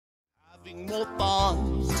Having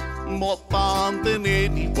more fun than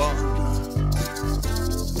anyone.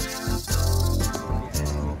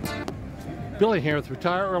 Billy here with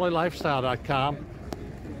RetireEarlyLifestyle.com.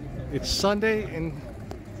 It's Sunday in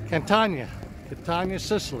Catania,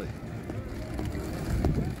 Sicily.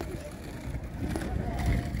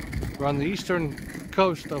 We're on the eastern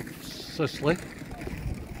coast of Sicily.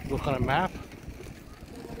 Look on a map.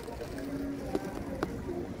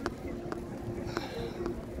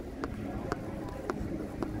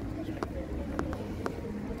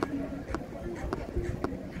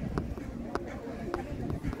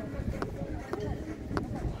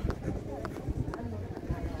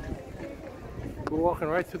 We're walking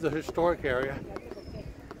right through the historic area.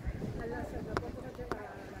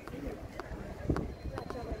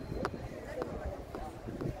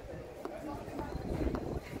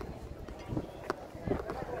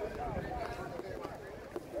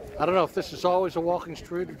 I don't know if this is always a walking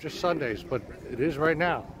street or just Sundays, but it is right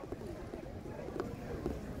now.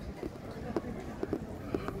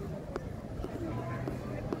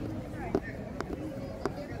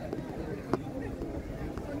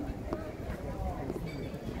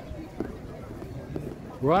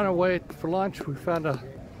 We're on our way for lunch. We found a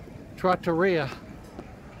trattoria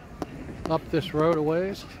up this road a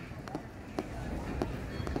ways.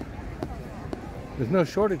 There's no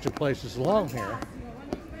shortage of places along here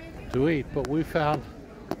to eat, but we found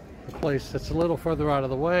a place that's a little further out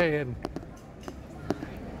of the way, and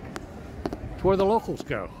it's where the locals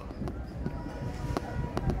go.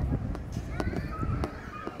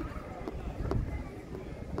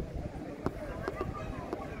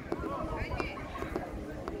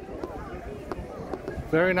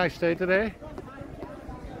 Very nice day today.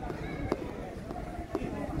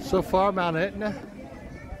 So far, Mount Etna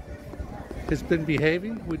has been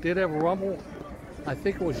behaving. We did have a rumble, I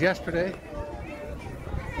think it was yesterday.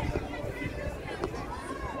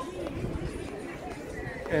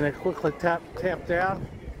 And it quickly tapped down.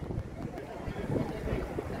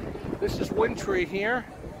 This is Wintry here.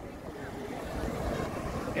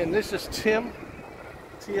 And this is Tim,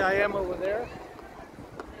 T-I-M over there.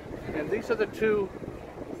 And these are the two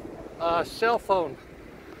cell phone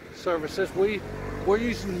services. We're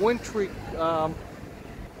using Wintry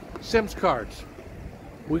SIMS cards.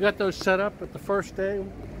 We got those set up at the first day.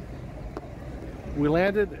 We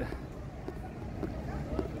landed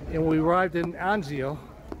and we arrived in Anzio.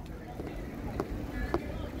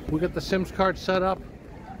 We got the SIMS card set up.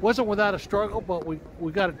 Wasn't without a struggle, but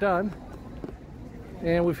we got it done.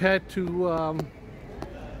 And we've had to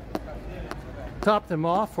top them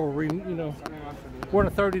off, or we're on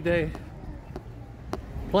a 30-day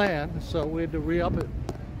plan, so we had to re-up it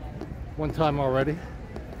one time already.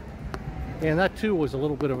 And that too was a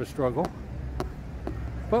little bit of a struggle,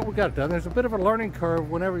 but we got it done. There's a bit of a learning curve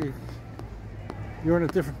whenever you're in a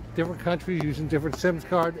different country using different SIMS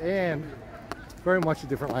card and very much a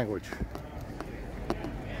different language.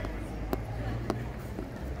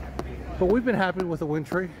 But we've been happy with the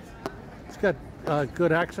Wintry. It's got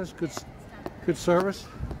good access, good service.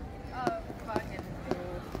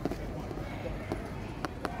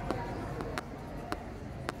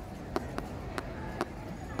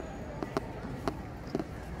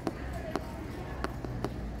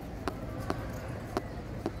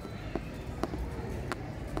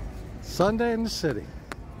 Sunday in the city.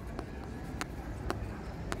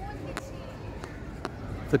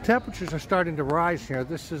 The temperatures are starting to rise here.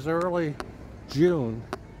 This is early June,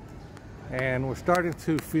 and we're starting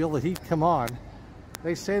to feel the heat come on.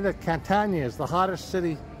 They say that Catania is the hottest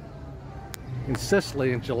city in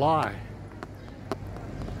Sicily in July.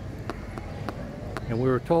 And we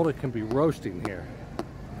were told it can be roasting here.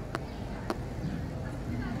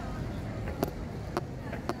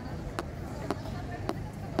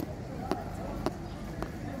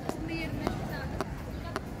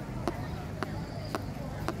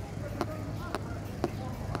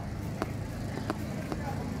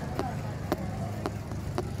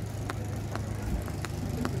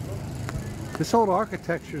 This old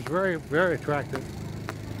architecture is very, very attractive.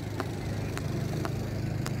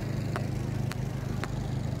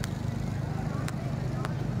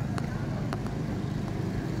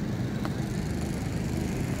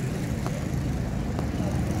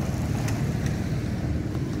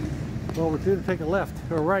 Well, we're due to take a left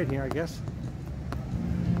or a right here, I guess.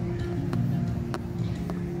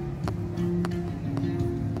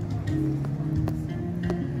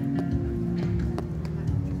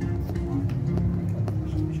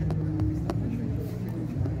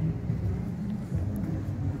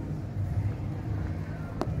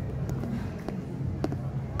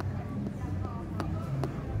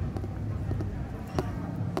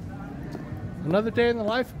 Another day in the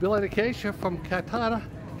life of Billy Acacia from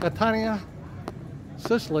Catania,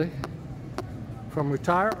 Sicily, from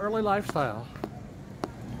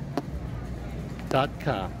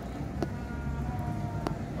retireearlylifestyle.com.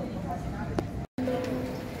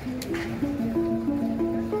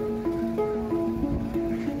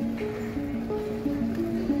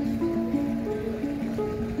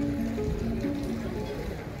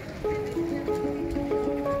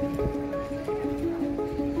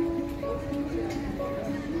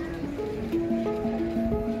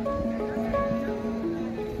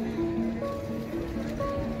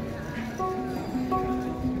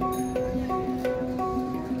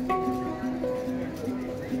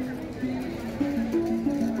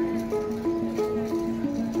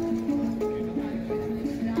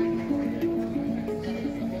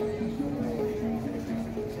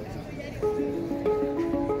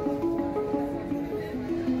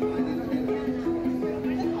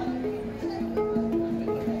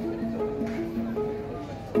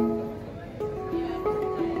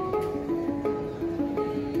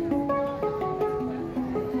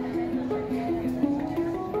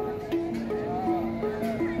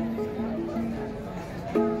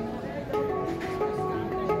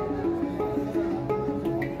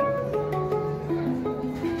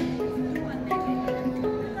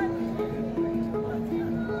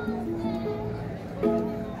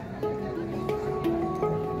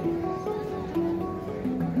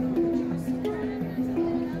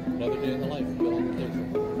 Another day in the life of Billy Acacia.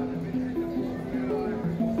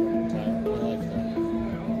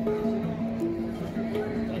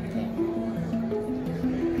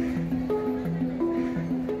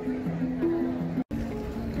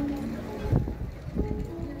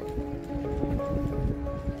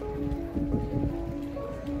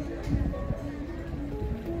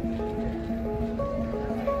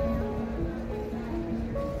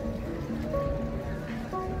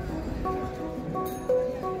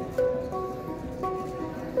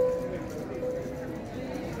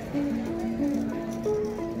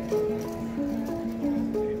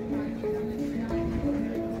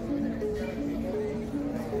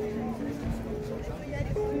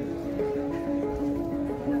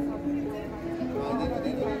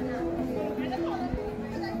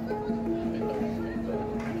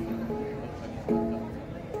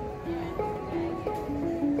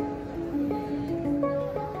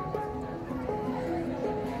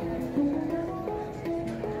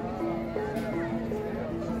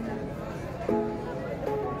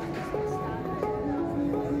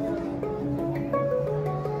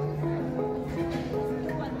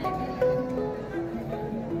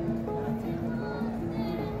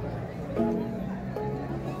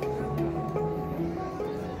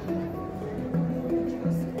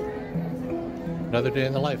 Another day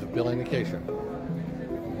in the life of Billy Acacia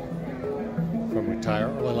from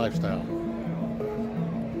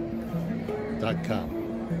retireearlylifestyle.com.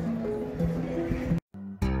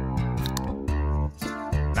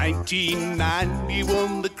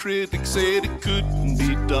 1991, the critics said it couldn't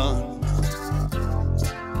be done.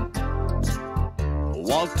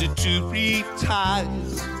 Wanted to retire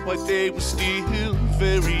while they were still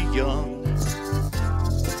very young.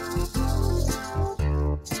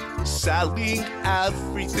 Selling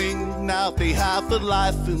everything, now they have a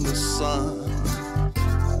life in the sun.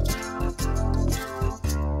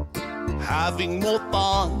 Having more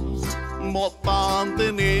fun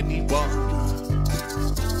than anyone.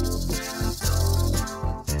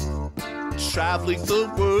 Traveling the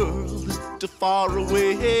world to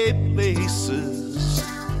faraway places.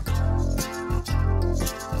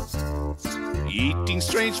 Eating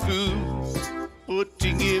strange food,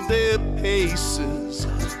 putting in their paces.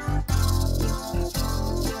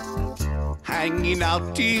 Hanging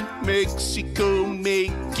out in Mexico,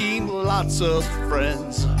 making lots of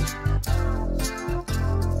friends.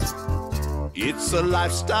 It's a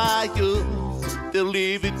lifestyle, they'll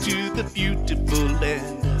live it to the beautiful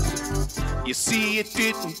end. You see, it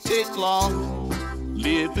didn't take long,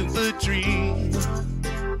 living the dream.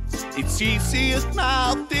 It's easier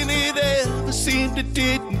now than it ever seemed. It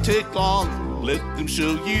didn't take long, let them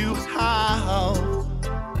show you how.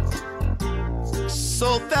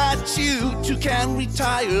 So that you too can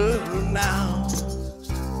retire now.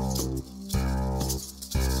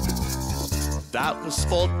 That was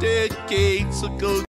 4 decades ago.